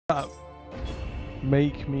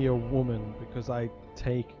Make me a woman because I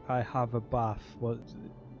have a bath. Well,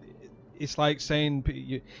 it's like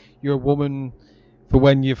saying you're a woman for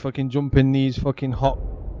when you fucking jump in these fucking hot,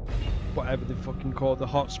 whatever they fucking call it, the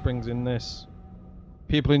hot springs in this.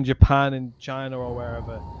 People in Japan and China or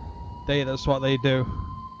wherever, that's what they do.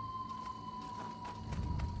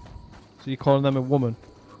 So you're calling them a woman?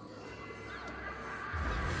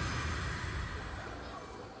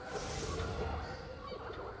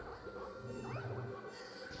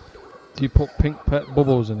 Do you put pink pet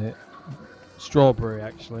bubbles in it? Strawberry,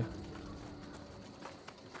 actually.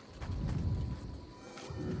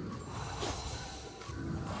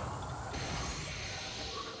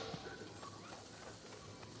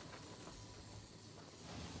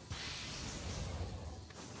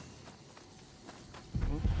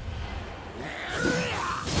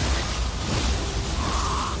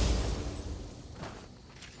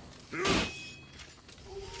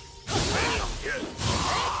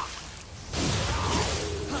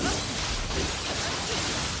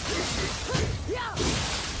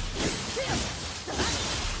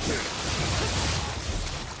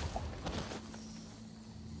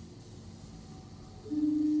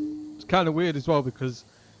 Kind of weird as well because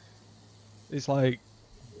it's like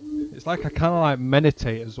I kind of like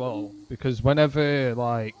meditate as well, because whenever,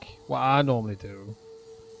 like, what I normally do,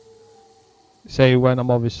 say when I've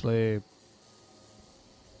obviously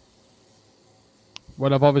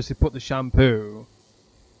put the shampoo,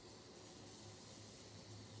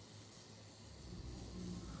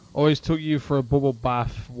 always took you for a bubble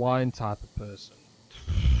bath wine type of person.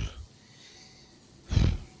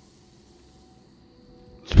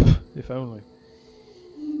 If only.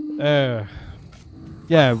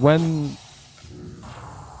 Yeah, when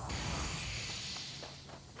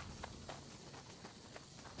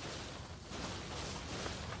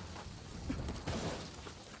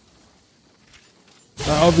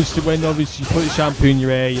obviously you put the shampoo in your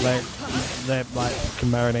hair, you let like fucking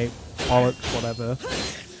marinate, bollocks, whatever,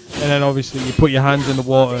 and then obviously you put your hands in the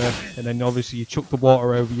water, and then obviously you chuck the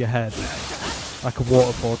water over your head like a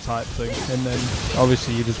waterfall type thing, and then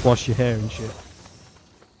obviously you just wash your hair and shit.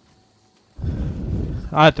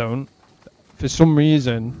 I don't. For some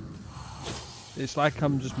reason, it's like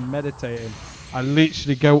I'm just meditating. I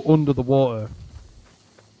literally go under the water.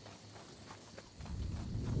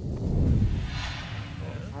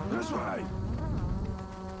 That's right.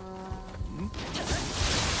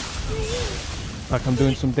 Like I'm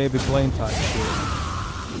doing some David Blaine type shit.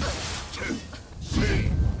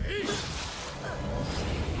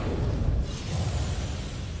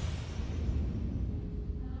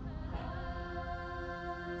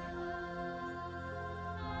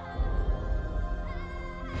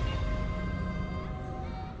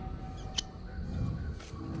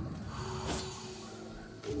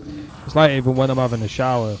 It's like even when I'm having a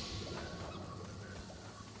shower.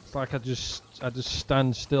 It's like I just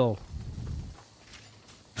stand still.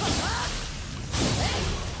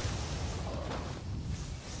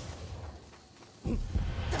 So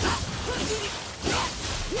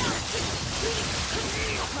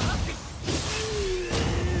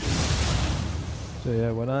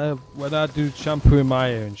yeah, when I do shampoo in my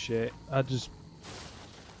hair and shit, I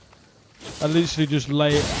literally just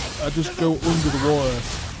I just go under the water.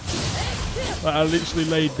 Like I literally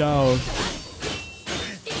lay down.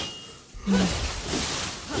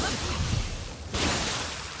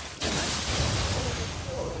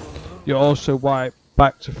 You also wipe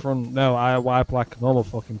back to front. No, I wipe like a normal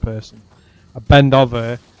fucking person. I bend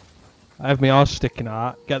over, I have my arse sticking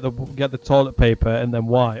out, get the toilet paper and then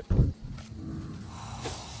wipe.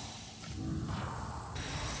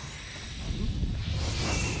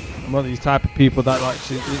 I'm one of these type of people that like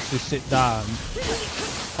to literally sit down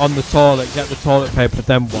on the toilet, get the toilet paper,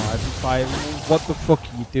 then wipe. It's like, what the fuck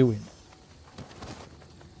are you doing?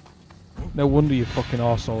 No wonder your fucking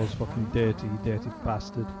arsehole is fucking dirty, you dirty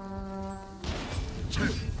bastard.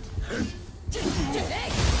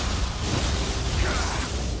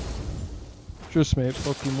 Trust me, it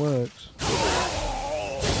fucking works.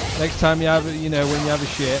 Next time you have it, when you have a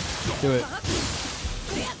shit, do it.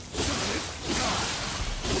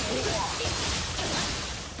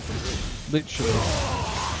 Literally.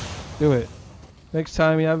 Do it. Next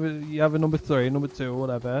time you have a number 3, number 2,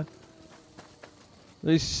 whatever. At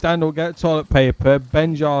least stand up, get toilet paper,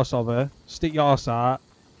 bend your arse over, stick your arse out,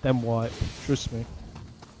 then wipe. Trust me.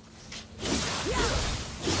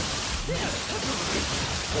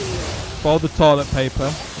 Fold the toilet paper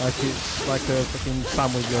like it's like a fucking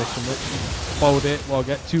sandwich or something. Fold it. Well,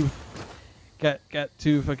 get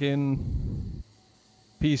two fucking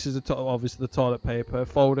pieces of obviously the toilet paper.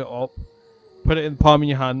 Fold it up. Put it in the palm of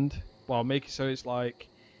your hand. Well, make it so it's like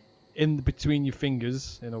in between your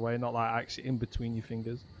fingers in a way, not like actually in between your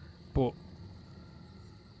fingers, but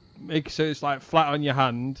make it so it's like flat on your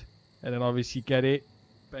hand, and then obviously get it,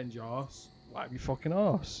 bend your arse, wipe your fucking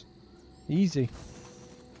arse. Easy.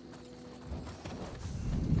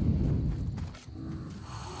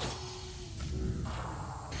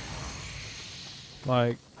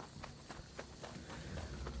 Like,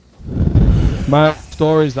 my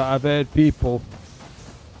stories that I've heard people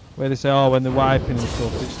where they say, oh, when they're wiping and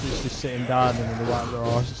stuff, it's just sitting down and then they wipe their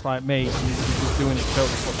arse. It's like, mate, you're just doing it totally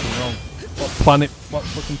fucking wrong. What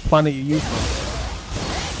fucking planet are you from?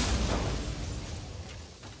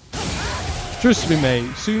 Trust me, mate,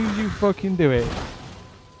 as soon as you fucking do it,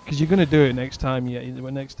 because you're gonna do it next time you go to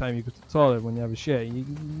the toilet when you have a shit, you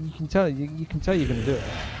can tell you're gonna do it.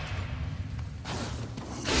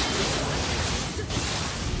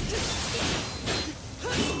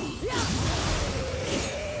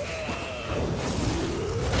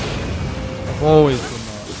 I've always done that.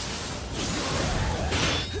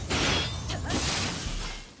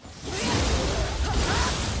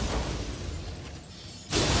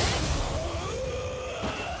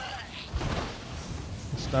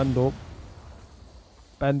 Stand up,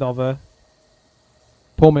 bend over,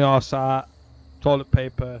 pull my arse out, toilet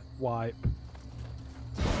paper, wipe.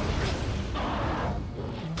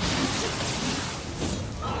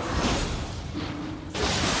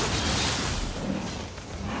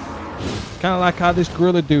 Kind of like how this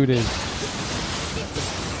gorilla dude is.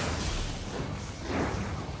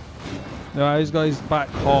 No, he's got his back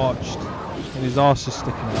arched and his arse is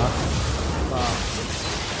sticking out. Wow.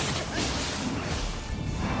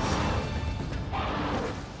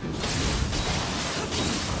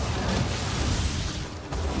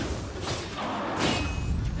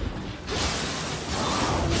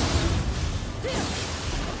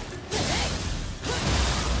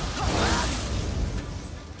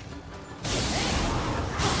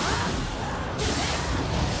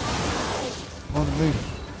 On the move.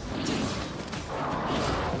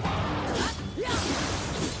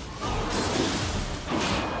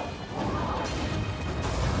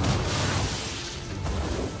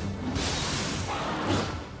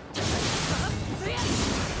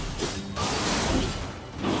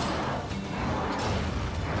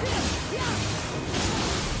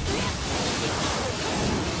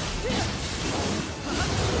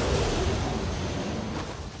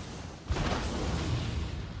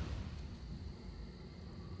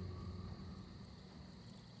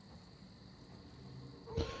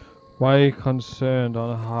 Why are you concerned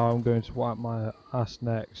on how I'm going to wipe my ass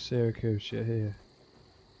next? Syracuse shit here.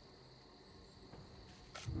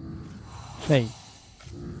 Mate,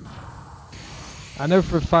 I know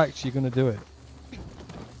for a fact you're going to do it.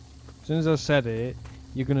 As soon as I said it,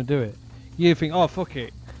 you're going to do it. You think, oh fuck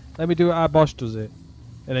it, let me do it how Bosch does it.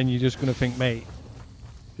 And then you're just going to think, mate,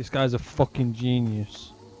 this guy's a fucking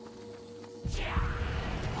genius.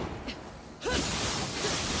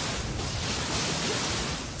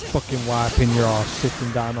 Fucking wiping your ass,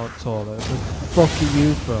 sitting down on the toilet. Where the fuck are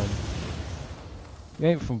you from? You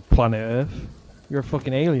ain't from planet Earth. You're a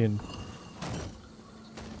fucking alien.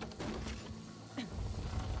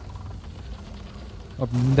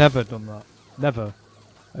 I've never done that. Never.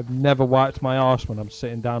 I've never wiped my arse when I'm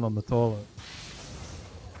sitting down on the toilet.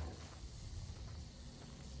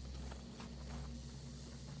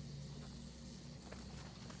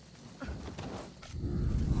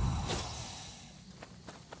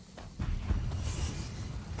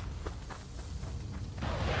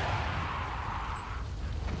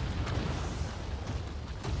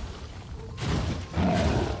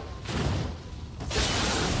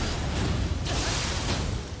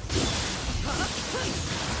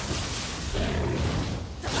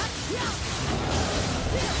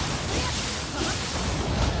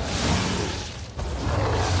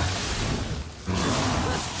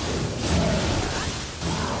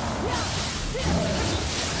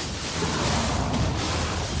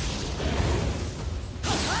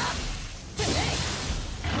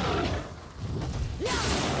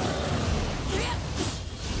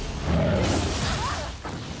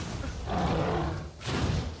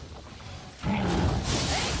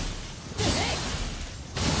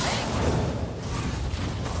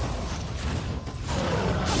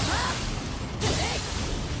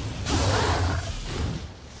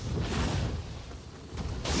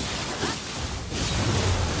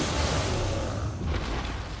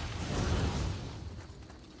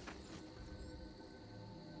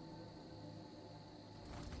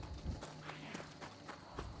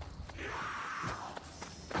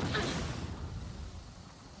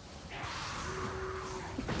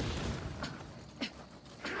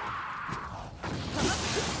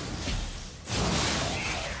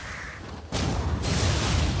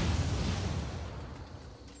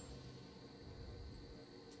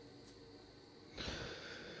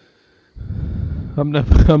 I'm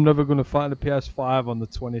never gonna find a PS5 on the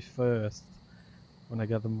 21st when I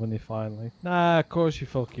get the money finally. Nah, of course you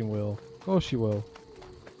fucking will. Of course you will.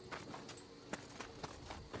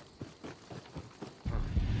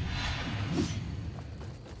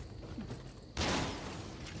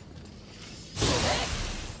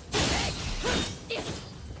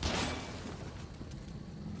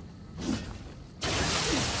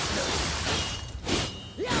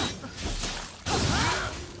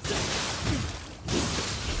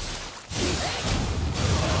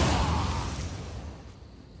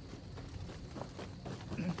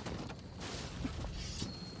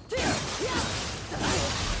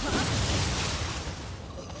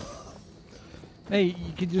 Hey,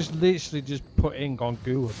 you can just literally just put in on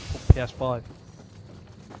Google, put PS5.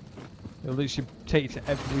 It'll literally take you to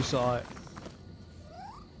every site.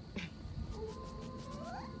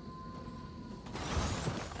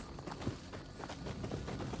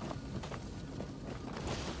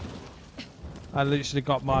 I literally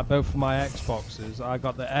got both of my Xboxes. I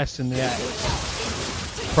got the S and the X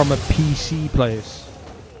from a PC place.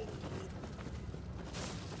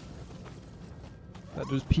 That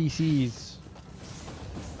was PCs.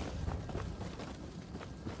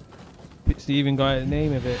 It's even got a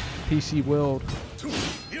name of it. PC World.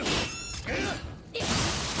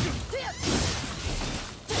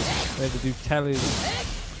 They do tellies.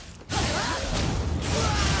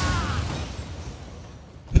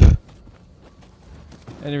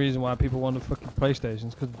 Any reason why people want the fucking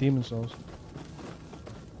PlayStations because of Demon Souls.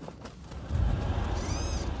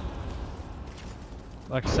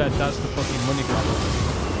 Like I said, that's the fucking money grab.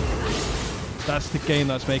 That's the game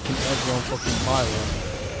that's making everyone fucking buy one.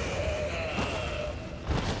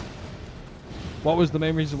 What was the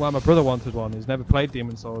main reason why my brother wanted one? He's never played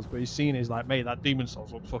Demon Souls, but he's seen it, he's like, mate, that Demon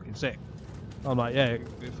Souls looks fucking sick. I'm like, yeah,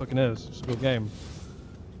 it fucking is. It's a good game.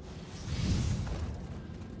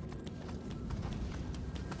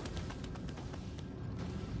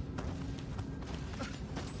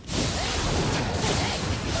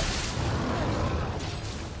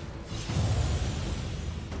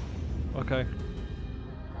 Okay.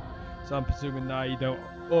 So I'm presuming now you don't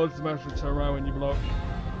automatically turn around when you block.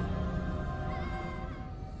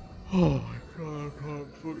 Oh my god, I can't.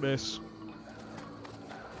 Fuck this.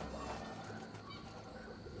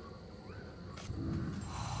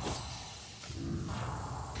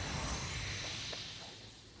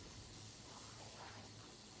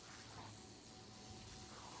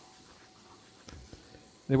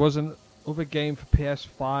 There was another game for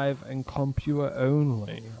PS5 and computer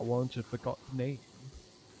only. I want to forgot the name.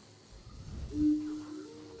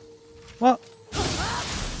 What?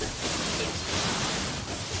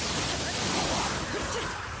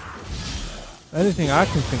 Anything I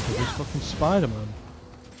can think of is fucking Spider-Man.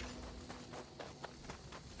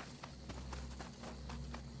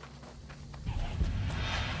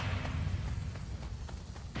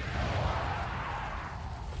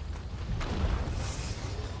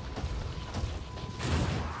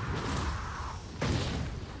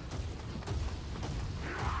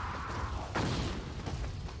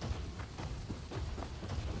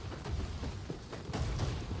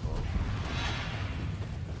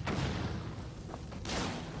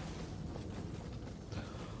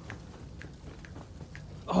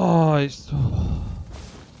 Oh, it's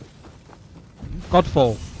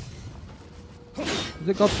Godfall. Is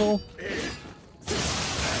it Godfall?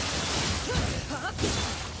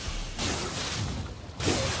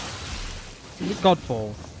 Is it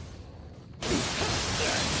Godfall?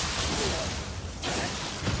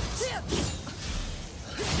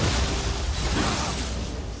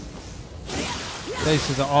 This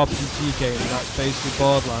is an RPG game that's basically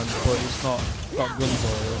Borderlands, but it's not got guns or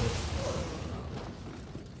anything.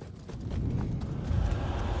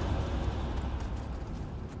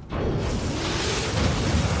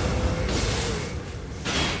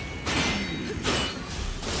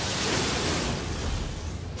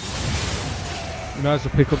 You might as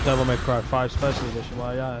well pick up Devil May Cry 5 Special Edition.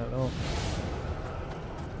 Why? Yeah, I don't know.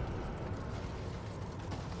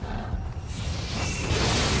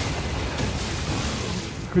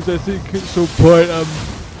 Because I think at some point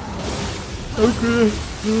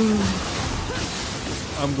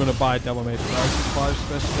I'm gonna buy Devil May Cry 5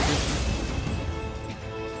 Special Edition.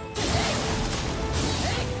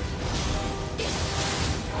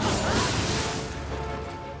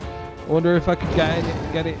 I wonder if I could get it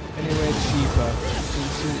anywhere cheaper.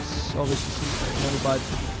 Since it's obviously cheaper, you can only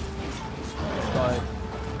buy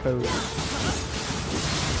code.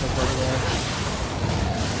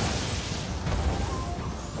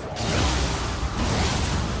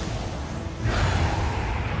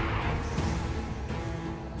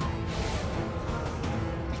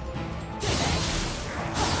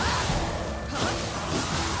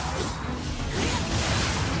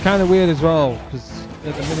 kind of weird as well, because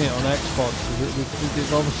at the minute on Xbox,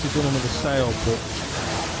 they've obviously done another sale, but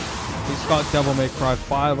it's got Devil May Cry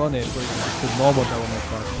 5 on it, but it's the normal Devil May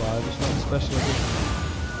Cry 5, it's not a special edition.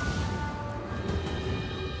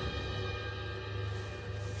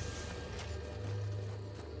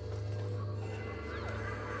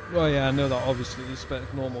 Well, yeah, I know that obviously the spec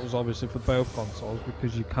normal is obviously for both consoles,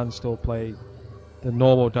 because you can still play the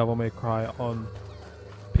normal Devil May Cry on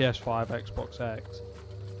PS5, Xbox X.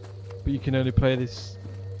 But you can only play this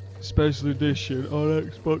special edition on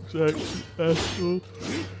Xbox X or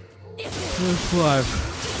PS5.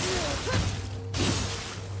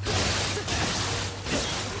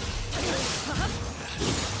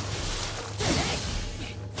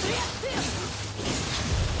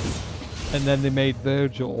 And then they made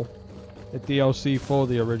Virgil a DLC for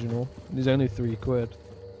the original, and he's only £3.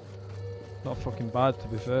 Not fucking bad, to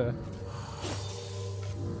be fair.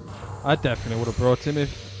 I definitely would have brought him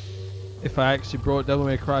if I actually brought Devil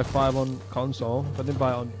May Cry 5 on console. If I didn't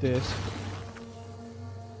buy it on disc.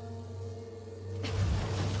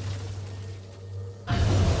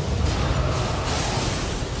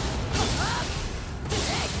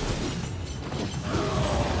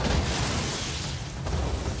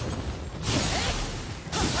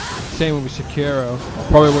 Same with Sekiro. I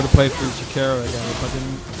probably would have played through Sekiro again if I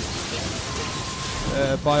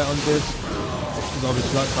didn't buy it on disc. Because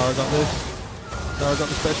obviously that's how I got this. So I got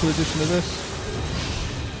the special edition of this.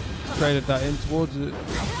 Traded that in towards it.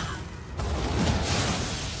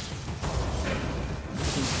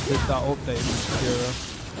 Did that update in Sekiro.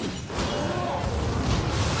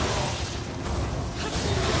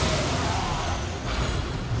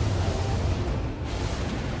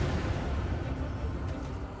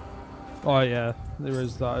 Oh yeah, there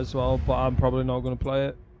is that as well, but I'm probably not going to play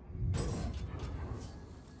it.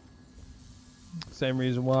 Same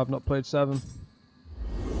reason why I've not played 7.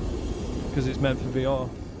 Because it's meant for VR.